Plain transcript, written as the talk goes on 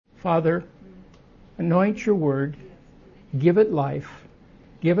Father, anoint your word, give it life,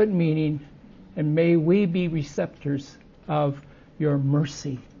 give it meaning, and may we be receptors of your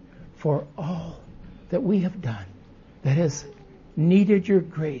mercy for all that we have done, that has needed your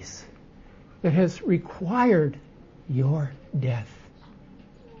grace, that has required your death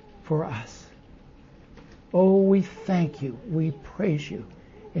for us. Oh, we thank you. We praise you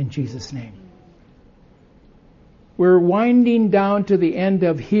in Jesus' name. We're winding down to the end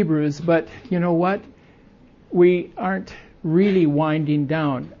of Hebrews, but you know what? We aren't really winding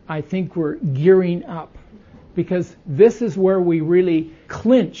down. I think we're gearing up, because this is where we really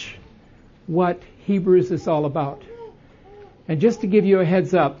clinch what Hebrews is all about. And just to give you a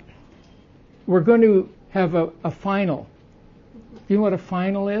heads up, we're going to have a final. Do you know what a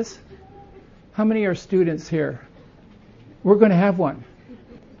final is? How many are students here? We're going to have one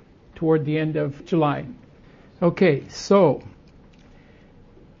toward the end of July. Okay, so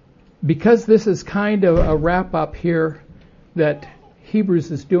because this is kind of a wrap-up here that Hebrews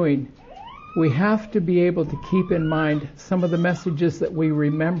is doing, we have to be able to keep in mind some of the messages that we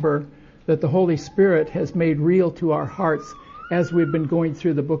remember that the Holy Spirit has made real to our hearts as we've been going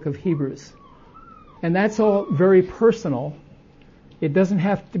through the book of Hebrews. And that's all very personal. It doesn't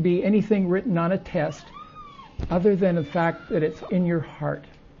have to be anything written on a test other than the fact that it's in your heart.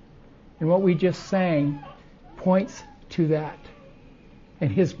 And what we just sang points to that.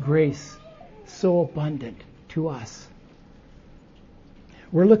 And His grace, so abundant to us.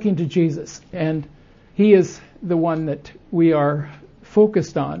 We're looking to Jesus, and He is the one that we are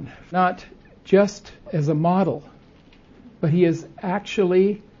focused on, not just as a model, but He is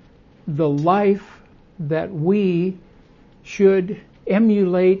actually the life that we should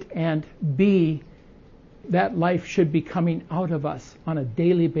emulate and be. That life should be coming out of us on a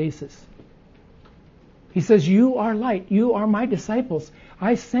daily basis. He says, you are light, you are my disciples.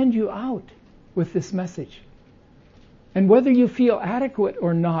 I send you out with this message. And whether you feel adequate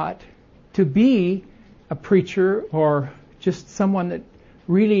or not to be a preacher or just someone that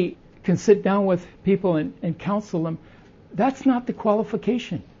really can sit down with people and counsel them, that's not the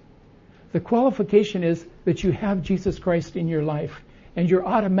qualification. The qualification is that you have Jesus Christ in your life, and you're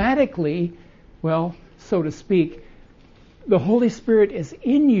automatically, well, so to speak, the Holy Spirit is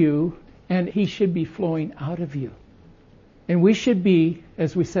in you, and He should be flowing out of you. And we should be,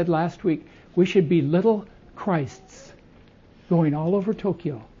 as we said last week, we should be little Christs going all over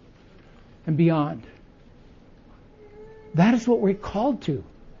Tokyo and beyond. That is what we're called to.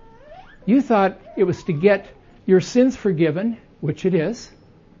 You thought it was to get your sins forgiven, which it is.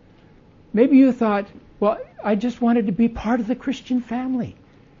 Maybe you thought, well, I just wanted to be part of the Christian family,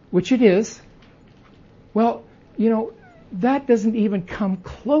 which it is. Well, that doesn't even come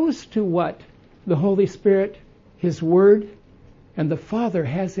close to what the Holy Spirit, His Word, and the Father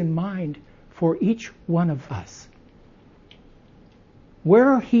has in mind for each one of us.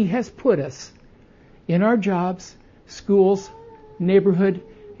 Where He has put us, in our jobs, schools, neighborhood,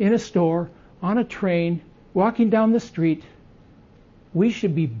 in a store, on a train, walking down the street, we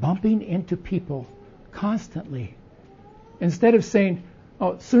should be bumping into people constantly. Instead of saying,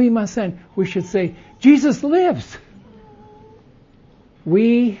 oh, sumimasen, we should say, Jesus lives.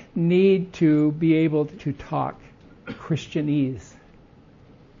 We need to be able to talk Christianese.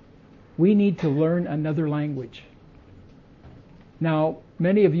 We need to learn another language. Now,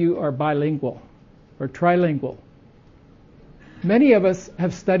 many of you are bilingual or trilingual. Many of us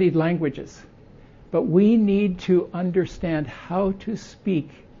have studied languages, but we need to understand how to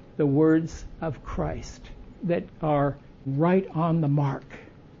speak the words of Christ that are right on the mark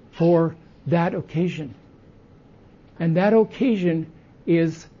for that occasion. And that occasion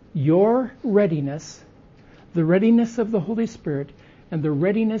is your readiness, the readiness of the Holy Spirit, and the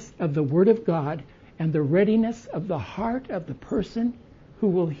readiness of the Word of God, and the readiness of the heart of the person who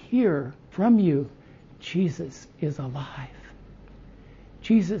will hear from you, Jesus is alive.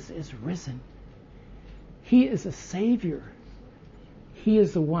 Jesus is risen. He is a Savior. He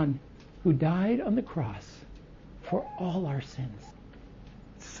is the one who died on the cross for all our sins.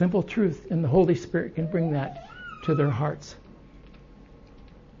 Simple truth, and the Holy Spirit can bring that to their hearts.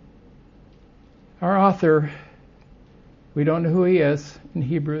 Our author, we don't know who he is in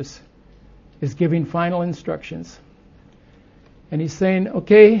Hebrews, is giving final instructions. And he's saying,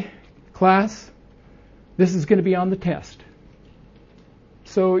 okay, class, this is going to be on the test.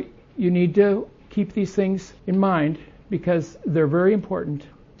 So you need to keep these things in mind because they're very important.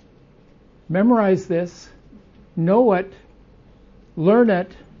 Memorize this, know it, learn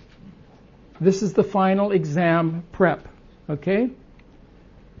it. This is the final exam prep, okay?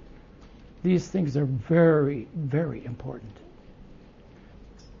 These things are very, very important.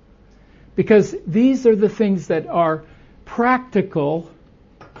 Because these are the things that are practical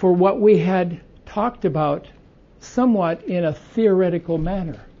for what we had talked about somewhat in a theoretical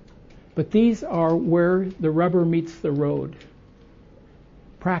manner. But these are where the rubber meets the road.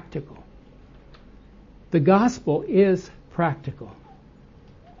 Practical. The gospel is practical.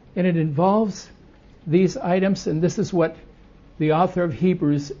 And it involves these items, and this is what the author of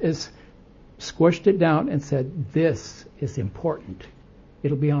Hebrews is squished it down and said, this is important.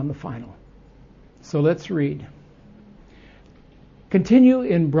 It'll be on the final. So let's read. Continue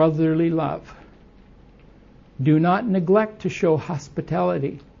in brotherly love. Do not neglect to show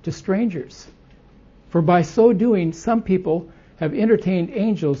hospitality to strangers, for by so doing some people have entertained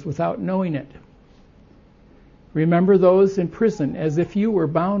angels without knowing it. Remember those in prison as if you were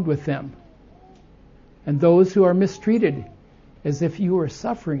bound with them, and those who are mistreated as if you were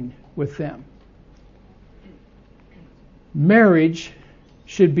suffering with them. Marriage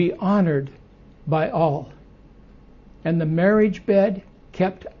should be honored by all, and the marriage bed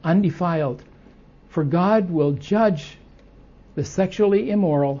kept undefiled, for God will judge the sexually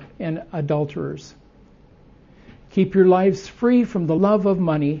immoral and adulterers. Keep your lives free from the love of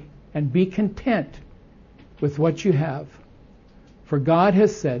money and be content with what you have. For God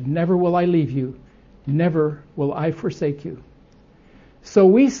has said, never will I leave you, never will I forsake you. So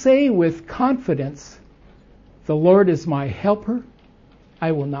we say with confidence, the Lord is my helper.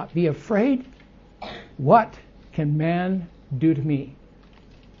 I will not be afraid. What can man do to me?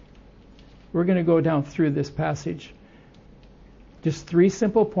 We're going to go down through this passage. Just 3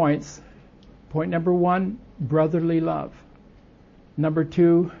 simple points. Point number 1, brotherly love. Number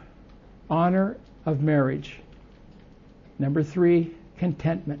 2, honor of marriage. Number 3,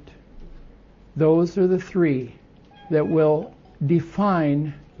 contentment. Those are the 3 that will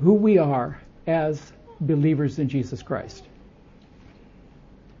define who we are as believers in Jesus Christ.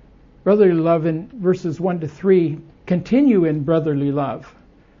 Brotherly love in verses 1 to 3, continue in brotherly love,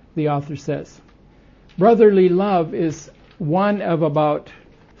 the author says. Brotherly love is one of about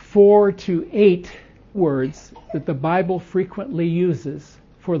 4 to 8 words that the Bible frequently uses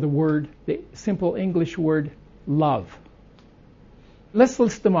for the simple English word love. Let's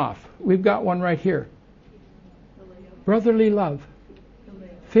list them off. We've got one right here. Brotherly love.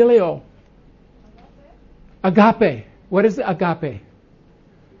 Phileo. Agape. What is agape?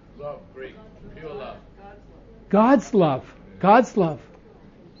 Love, Greek, pure love. God's love. God's love.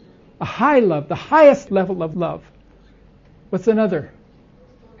 A high love, the highest level of love. What's another?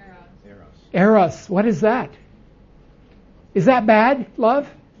 Eros. What is that? Is that bad, love?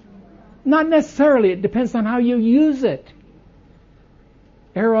 Not necessarily. It depends on how you use it.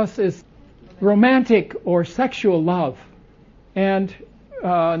 Eros is romantic or sexual love. And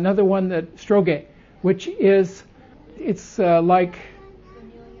another one, that Stroge, which is, it's like,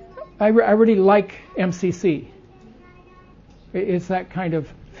 I really like MCC. It's that kind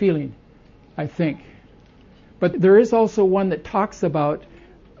of feeling, I think. But there is also one that talks about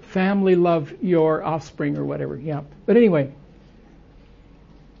family love your offspring or whatever. Yeah. But anyway,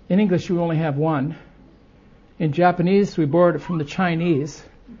 in English we only have one. In Japanese we borrowed it from the Chinese.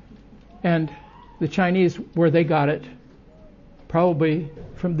 And the Chinese, where they got it, probably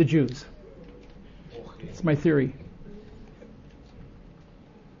from the Jews. It's my theory.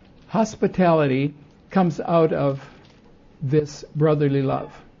 Hospitality comes out of this brotherly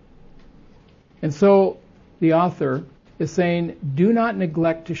love. And so the author is saying, do not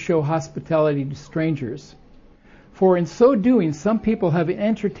neglect to show hospitality to strangers, for in so doing some people have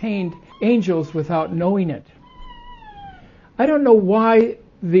entertained angels without knowing it. I don't know why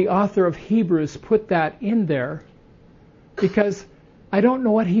the author of Hebrews put that in there, because I don't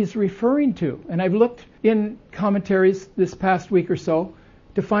know what he's referring to. And I've looked in commentaries this past week or so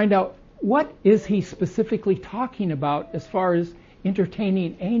to find out what is he specifically talking about as far as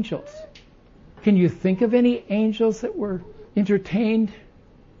entertaining angels. Can you think of any angels that were entertained?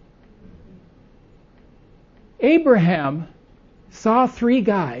 Abraham saw 3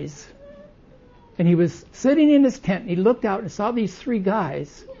 guys, and he was sitting in his tent, and he looked out and saw these 3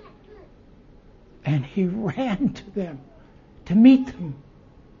 guys, and he ran to them to meet them.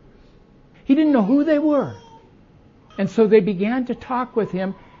 He didn't know who they were. And so they began to talk with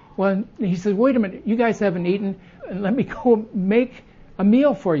him. Well, he said, wait a minute, you guys haven't eaten, and let me go make a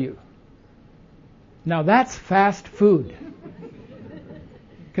meal for you. Now that's fast food.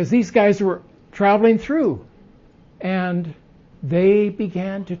 Because these guys were traveling through. And they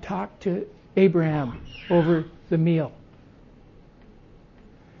began to talk to Abraham over the meal.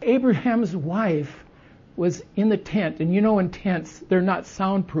 Abraham's wife was in the tent, and you know in tents they're not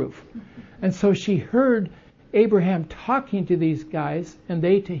soundproof. And so she heard Abraham talking to these guys, and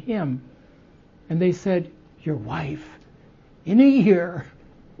they to him. And they said, your wife in a year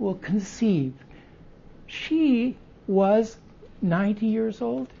will conceive. She was 90 years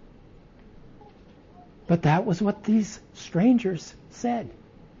old. But that was what these strangers said.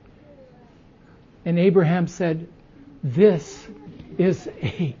 And Abraham said, this is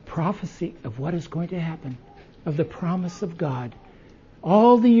a prophecy of what is going to happen, of the promise of God.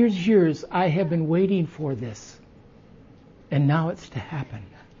 All the years I have been waiting for this, and now it's to happen.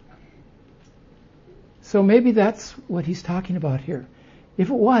 So maybe that's what he's talking about here. If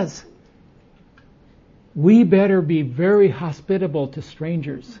it was, we better be very hospitable to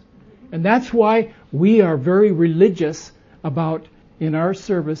strangers. And that's why we are very religious about, in our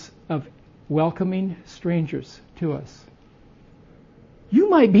service, of welcoming strangers to us. You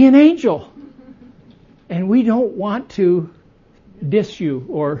might be an angel, and we don't want to diss you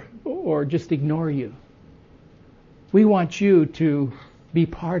or just ignore you. We want you to be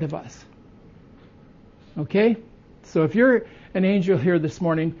part of us. Okay? So if you're an angel here this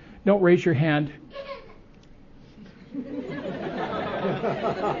morning, don't raise your hand.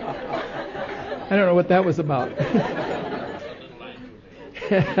 I don't know what that was about.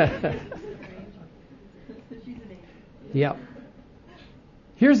 Yep.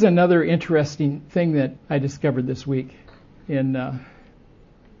 Here's another interesting thing that I discovered this week. In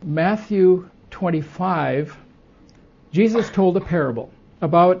Matthew 25, Jesus told a parable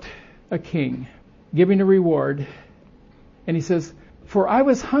about a king giving a reward. And he says, for I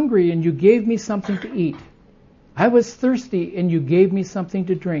was hungry and you gave me something to eat. I was thirsty and you gave me something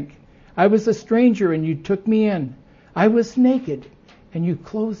to drink. I was a stranger and you took me in. I was naked and you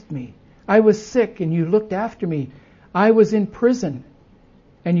clothed me. I was sick and you looked after me. I was in prison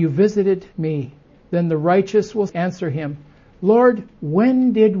and you visited me. Then the righteous will answer him, Lord,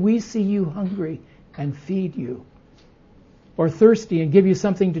 when did we see you hungry and feed you, or thirsty and give you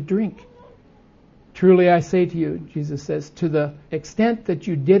something to drink? Truly I say to you, Jesus says, to the extent that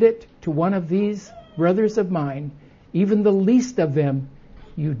you did it to one of these brothers of mine, even the least of them,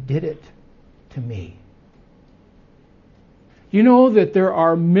 you did it to me. You know that there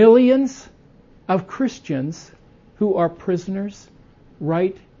are millions of Christians who are prisoners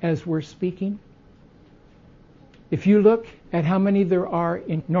right as we're speaking? If you look at how many there are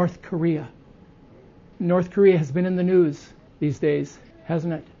in North Korea. North Korea has been in the news these days,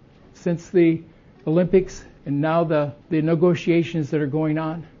 hasn't it? Since the Olympics and now the negotiations that are going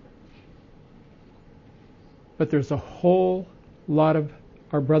on. But there's a whole lot of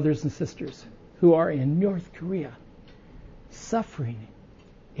our brothers and sisters who are in North Korea suffering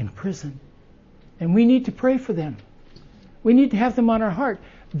in prison. And we need to pray for them. We need to have them on our heart.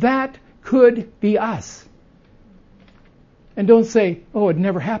 That could be us. And don't say, oh, it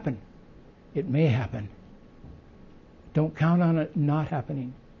never happened. It may happen. Don't count on it not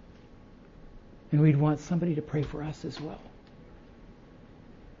happening. And we'd want somebody to pray for us as well.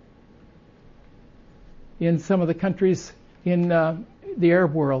 In some of the countries in the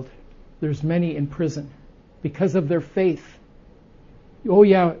Arab world, there's many in prison because of their faith. Oh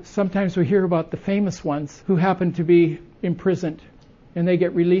yeah, sometimes we hear about the famous ones who happen to be imprisoned and they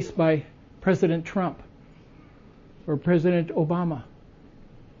get released by President Trump or President Obama.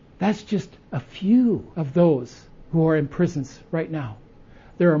 That's just a few of those who are in prisons right now.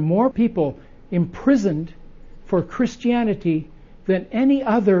 There are more people imprisoned for Christianity than any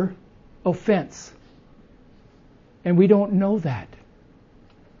other offense. And we don't know that.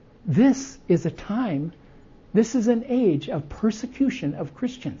 This is a time, this is an age of persecution of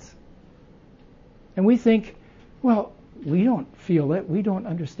Christians. And we think, well, we don't feel it, we don't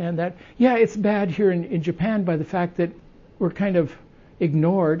understand that. Yeah, it's bad here in Japan by the fact that we're kind of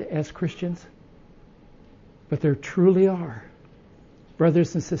ignored as Christians. But there truly are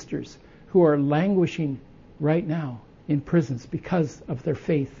brothers and sisters who are languishing right now in prisons because of their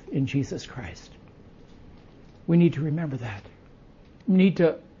faith in Jesus Christ. We need to remember that. We need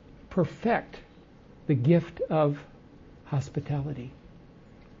to perfect the gift of hospitality,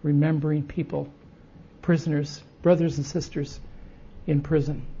 remembering people, prisoners, brothers and sisters in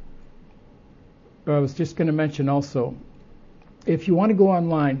prison. I was just going to mention also, if you want to go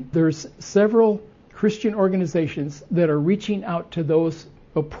online, there's several Christian organizations that are reaching out to those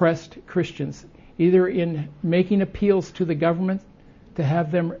oppressed Christians, either in making appeals to the government to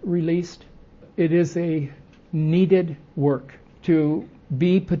have them released. It is a needed work to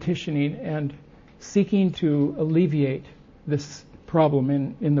be petitioning and seeking to alleviate this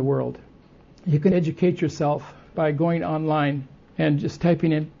problem in the world. You can educate yourself by going online and just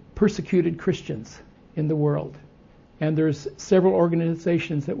typing in persecuted Christians in the world. And there's several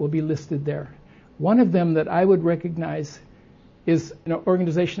organizations that will be listed there. One of them that I would recognize is an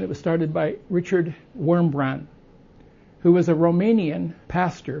organization that was started by Richard Wurmbrand, who was a Romanian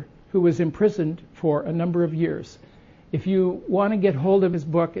pastor who was imprisoned for a number of years. If you want to get hold of his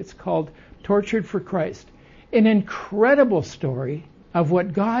book, it's called Tortured for Christ. An incredible story of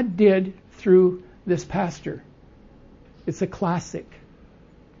what God did through this pastor. It's a classic.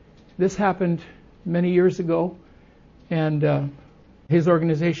 This happened many years ago, and his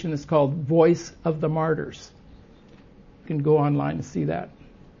organization is called Voice of the Martyrs. You can go online and see that.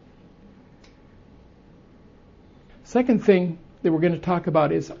 Second thing that we're going to talk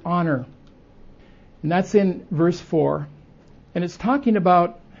about is honor. And that's in verse 4. And it's talking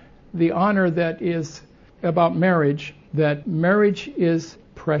about the honor that is about marriage, that marriage is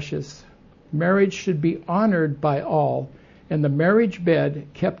precious. Marriage should be honored by all, and the marriage bed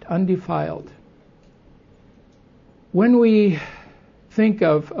kept undefiled. When we think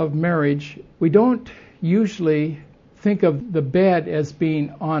of marriage, we don't usually think of the bed as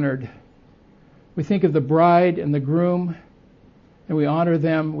being honored. We think of the bride and the groom, and we honor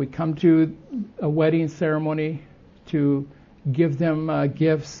them. We come to a wedding ceremony to give them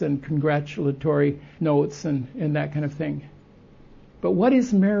gifts and congratulatory notes and that kind of thing. But what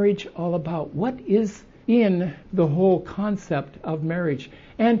is marriage all about? What is in the whole concept of marriage?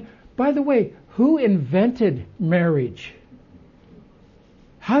 And by the way, who invented marriage?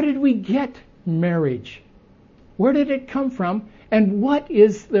 How did we get marriage? Where did it come from? And what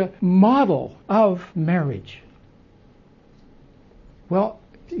is the model of marriage? Well,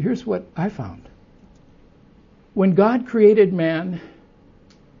 here's what I found. When God created man,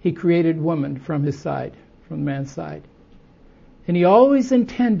 he created woman from his side, from man's side. And he always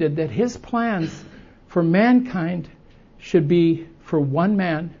intended that his plans for mankind should be for one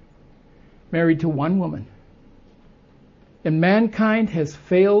man married to one woman. And mankind has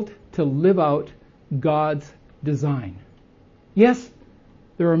failed to live out God's design. Yes,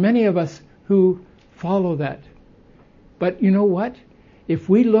 there are many of us who follow that. But you know what? If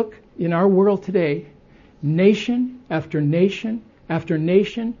we look in our world today, nation after nation after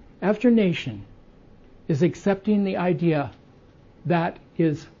nation after nation is accepting the idea that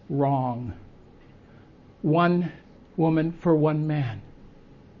is wrong. One woman for one man.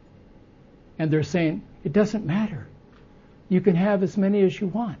 And they're saying, it doesn't matter. You can have as many as you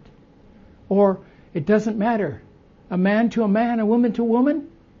want. Or, it doesn't matter. A man to a man, a woman to a woman?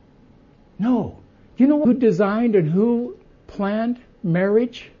 No. You know who designed and who planned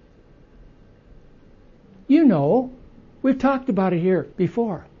marriage? You know. We've talked about it here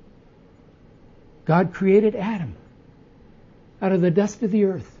before. God created Adam out of the dust of the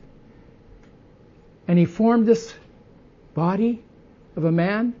earth. And he formed this body of a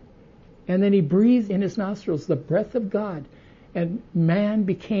man, and then he breathed in his nostrils the breath of God, and man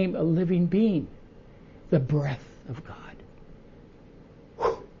became a living being. The breath of God.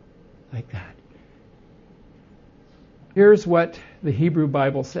 Whew, like that. Here's what the Hebrew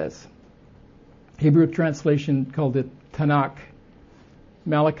Bible says. Hebrew translation called it Tanakh.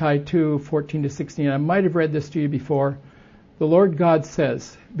 Malachi 2:14-16. I might have read this to you before. The Lord God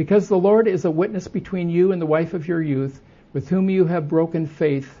says, because the Lord is a witness between you and the wife of your youth, with whom you have broken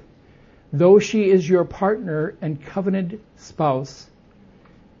faith, though she is your partner and covenanted spouse,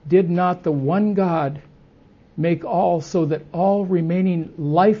 did not the one God make all so that all remaining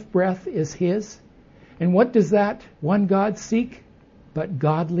life breath is his? And what does that one God seek? But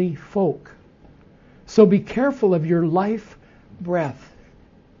godly folk. So be careful of your life breath,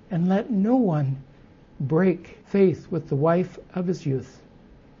 and let no one break faith with the wife of his youth.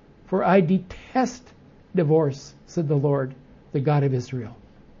 For I detest divorce, said the Lord, the God of Israel.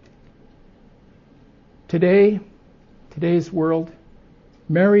 Today's world,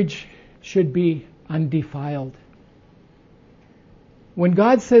 marriage should be undefiled. When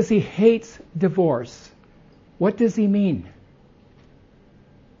God says he hates divorce, what does he mean?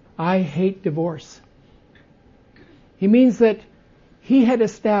 I hate divorce. He means that he had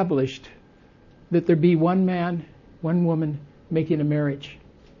established that there be one man, one woman making a marriage.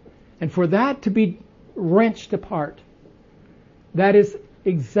 And for that to be wrenched apart, that is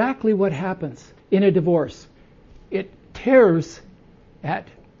exactly what happens in a divorce. It tears at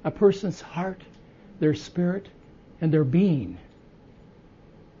a person's heart, their spirit, and their being.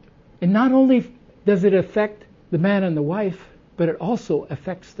 And not only does it affect the man and the wife, but it also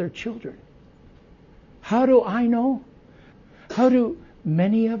affects their children. How do I know? How do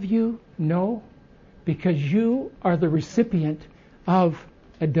many of you know? Because you are the recipient of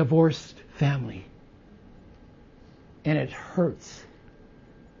a divorced family. And it hurts.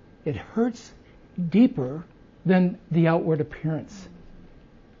 It hurts deeper than the outward appearance.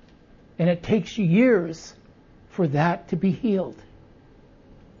 And it takes years for that to be healed.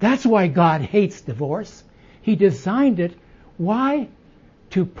 That's why God hates divorce. He designed it. Why?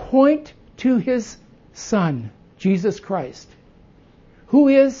 To point to His Son, Jesus Christ, who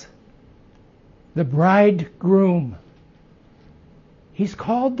is the bridegroom. He's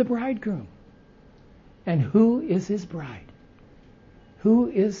called the bridegroom. And who is His bride? Who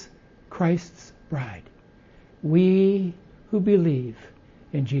is Christ's bride? We who believe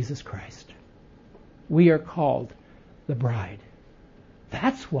in Jesus Christ. We are called the bride.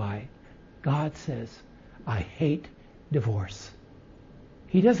 That's why God says, I hate divorce.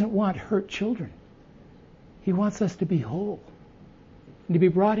 He doesn't want hurt children. He wants us to be whole and to be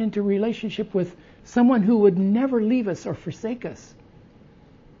brought into relationship with someone who would never leave us or forsake us.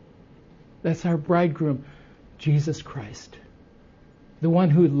 That's our bridegroom, Jesus Christ, the one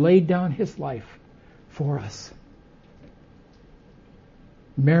who laid down His life for us.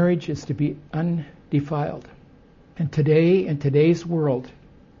 Marriage is to be undefiled. And today, in today's world,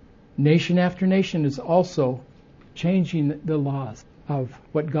 nation after nation is also changing the laws of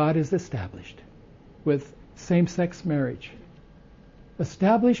what God has established with same-sex marriage,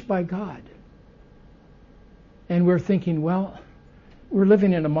 established by God. And we're thinking, well, we're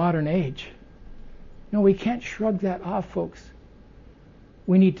living in a modern age. No, we can't shrug that off, folks.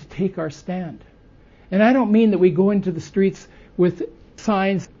 We need to take our stand. And I don't mean that we go into the streets with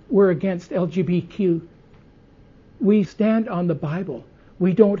signs, we're against LGBTQ. We stand on the Bible.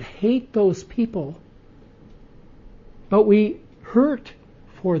 We don't hate those people, but we hurt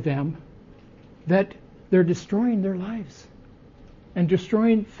for them that they're destroying their lives and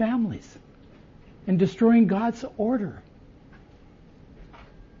destroying families and destroying God's order.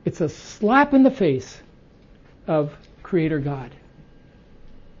 It's a slap in the face of Creator God.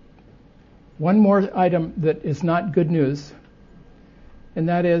 One more item that is not good news, and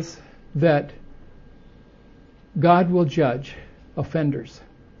that is that God will judge offenders.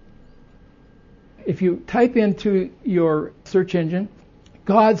 If you type into your search engine,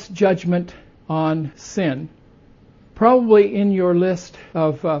 God's judgment on sin, probably in your list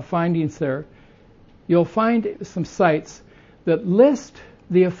of findings there, you'll find some sites that list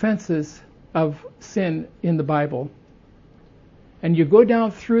the offenses of sin in the Bible. And you go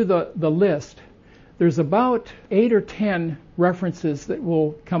down through the list, there's about 8 or 10 references that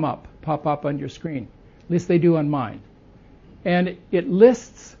will pop up on your screen. At least they do on mine. And it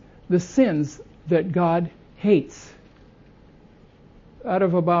lists the sins that God hates. Out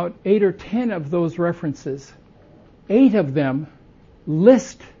of about 8 or 10 of those references, 8 of them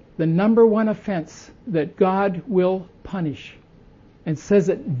list the number one offense that God will punish, and says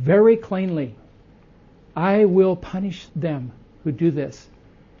it very plainly. I will punish them who do this.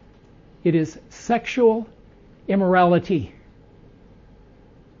 It is sexual immorality.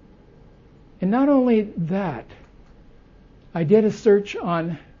 And not only that, I did a search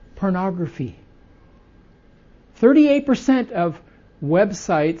on pornography. 38% of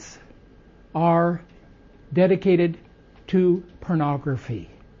websites are dedicated to pornography.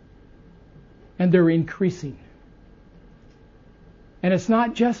 And they're increasing. And it's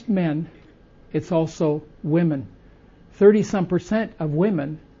not just men, it's also women. 30-some% of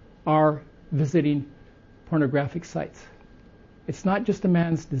women are visiting pornographic sites. It's not just a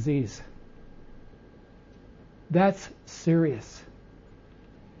man's disease. That's serious.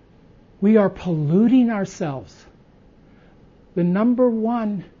 We are polluting ourselves. The number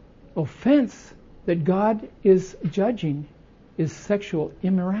one offense that God is judging is sexual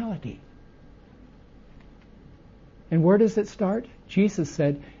immorality. And where does it start? Jesus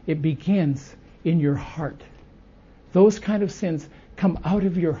said it begins in your heart. Those kind of sins come out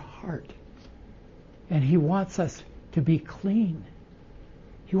of your heart. And He wants us to be clean.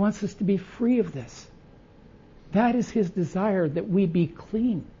 He wants us to be free of this. That is His desire, that we be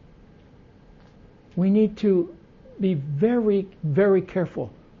clean. We need to be very, very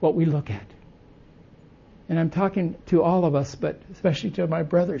careful what we look at. And I'm talking to all of us, but especially to my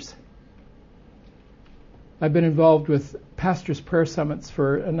brothers. I've been involved with pastors' prayer summits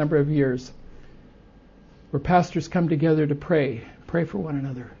for a number of years, where pastors come together to pray for one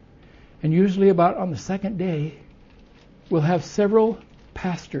another. And usually about on the second day, we'll have several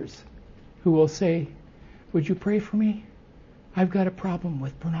pastors who will say, would you pray for me? I've got a problem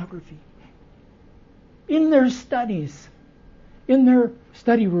with pornography. In their studies, in their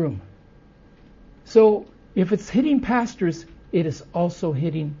study room. So if it's hitting pastors, it is also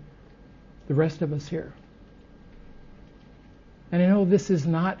hitting the rest of us here. And I know this is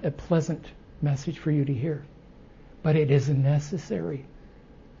not a pleasant message for you to hear, but it is necessary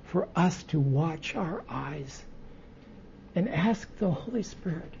for us to watch our eyes and ask the Holy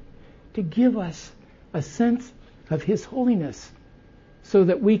Spirit to give us a sense of His holiness, so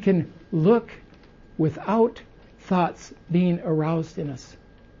that we can look without thoughts being aroused in us.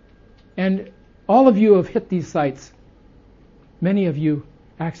 And all of you have hit these sites, many of you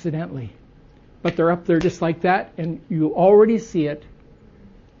accidentally, but they're up there just like that, and you already see it.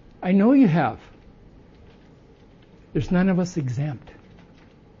 I know you have. There's none of us exempt.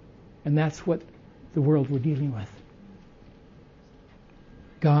 And that's what the world we're dealing with.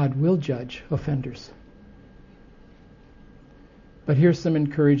 God will judge offenders. But here's some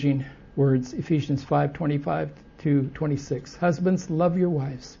encouraging words. Ephesians 5:25-26. Husbands, love your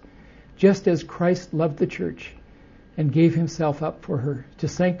wives, just as Christ loved the church and gave Himself up for her, to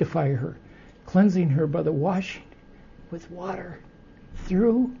sanctify her, cleansing her by the washing with water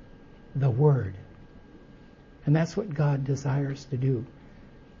through the Word. And that's what God desires to do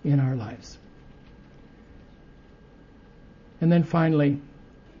in our lives. And then finally,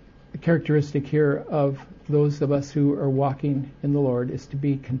 the characteristic here of those of us who are walking in the Lord is to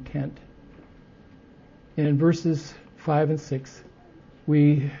be content. And in verses 5 and 6,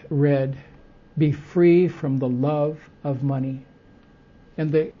 we read, be free from the love of money.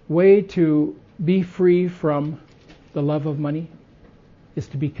 And the way to be free from the love of money is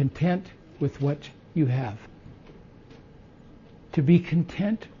to be content with what you have. To be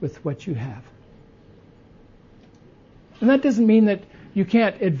content with what you have. And that doesn't mean that you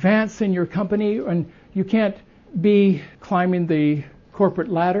can't advance in your company and you can't be climbing the corporate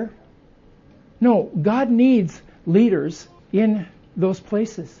ladder. No, God needs leaders in those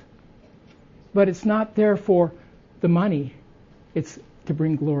places. But it's not there for the money. It's to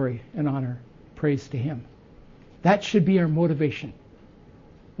bring glory and honor, praise to Him. That should be our motivation.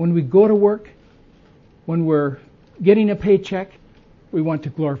 When we go to work, when we're getting a paycheck, we want to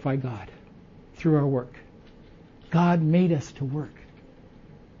glorify God through our work. God made us to work.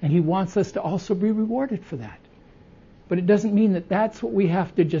 And He wants us to also be rewarded for that. But it doesn't mean that that's what we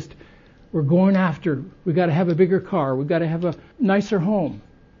have to just, we're going after. We've got to have a bigger car. We've got to have a nicer home.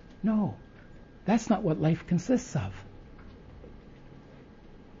 No, that's not what life consists of.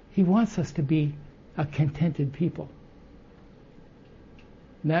 He wants us to be a contented people.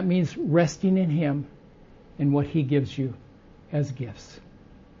 And that means resting in Him and what He gives you as gifts.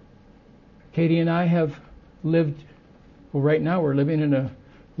 Katie and I have lived, well, right now we're living in a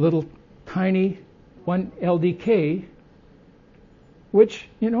little tiny 1 LDK, which,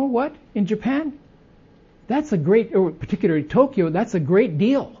 you know what, in Japan, that's a great, or particularly Tokyo, that's a great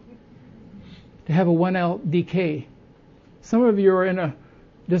deal to have a 1 LDK. Some of you are in a,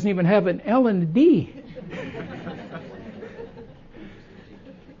 doesn't even have an L and a D.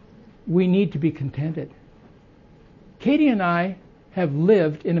 We need to be contented. Katie and I have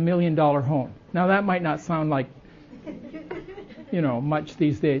lived in $1 million home. Now that might not sound like, much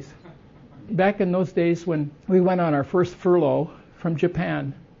these days. Back in those days when we went on our first furlough from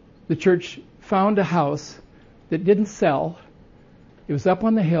Japan, the church found a house that didn't sell. It was up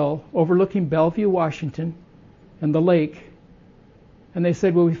on the hill overlooking Bellevue, Washington, and the lake. And they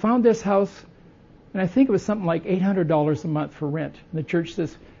said, well, we found this house, and I think it was something like $800 a month for rent. And the church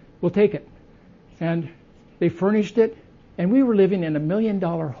says, we'll take it. And they furnished it, and we were living in $1 million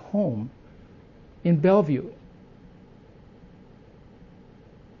home in Bellevue.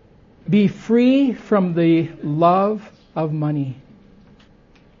 Be free from the love of money.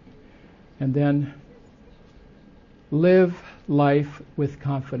 And then live life with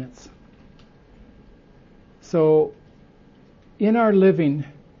confidence. So, in our living,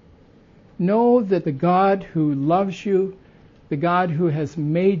 know that the God who loves you, the God who has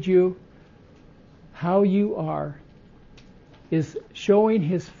made you, how you are, is showing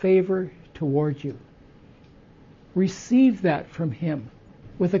His favor towards you. Receive that from Him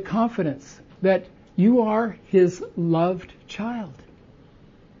with a confidence that you are His loved child.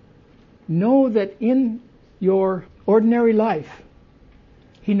 Know that in your ordinary life,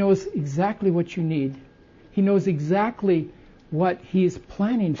 He knows exactly what you need. He knows exactly what He's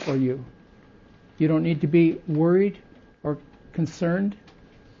planning for you. You don't need to be worried or concerned,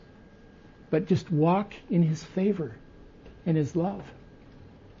 but just walk in His favor, in His love.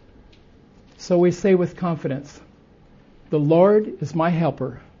 So we say with confidence, the Lord is my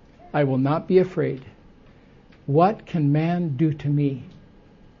helper. I will not be afraid. What can man do to me?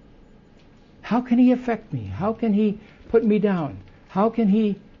 How can he affect me? How can he put me down? How can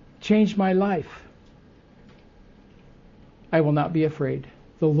he change my life? I will not be afraid.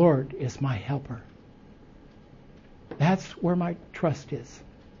 The Lord is my helper. That's where my trust is.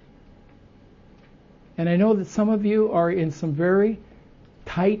 And I know that some of you are in some very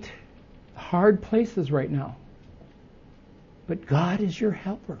tight, hard places right now. But God is your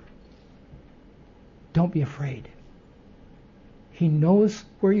helper. Don't be afraid. He knows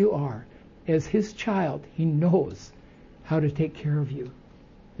where you are. As His child, He knows how to take care of you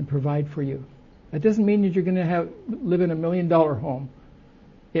and provide for you. That doesn't mean that you're going to live in $1 million home.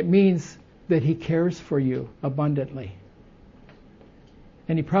 It means that He cares for you abundantly.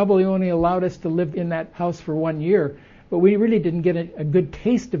 And He probably only allowed us to live in that house for 1 year, but we really didn't get a good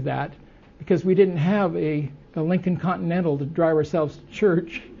taste of that because we didn't have a Lincoln Continental to drive ourselves to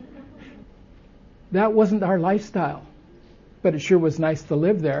church. That wasn't our lifestyle, but it sure was nice to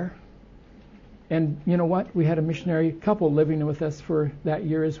live there. And you know what? We had a missionary couple living with us for that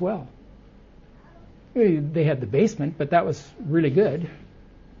year as well. They had the basement, but that was really good.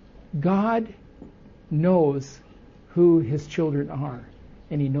 God knows who His children are,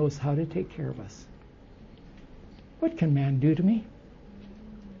 and He knows how to take care of us. What can man do to me?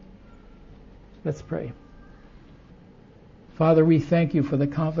 Let's pray. Father, we thank You for the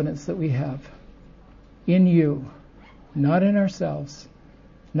confidence that we have in You, not in ourselves,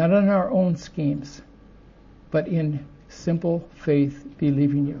 not in our own schemes, but in simple faith,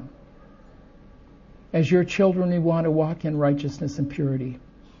 believing You. As Your children, we want to walk in righteousness and purity.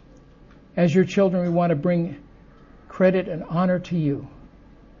 As Your children, we want to bring credit and honor to You.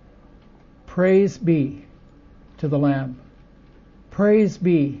 Praise be to the Lamb. Praise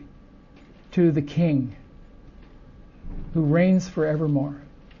be to the King who reigns forevermore.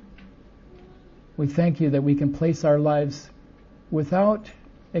 We thank You that we can place our lives without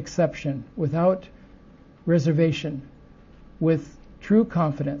exception, without reservation, with true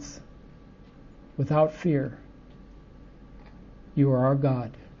confidence, without fear. You are our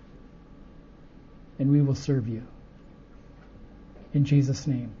God, and we will serve You. In Jesus'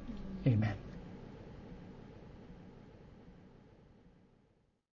 name, amen.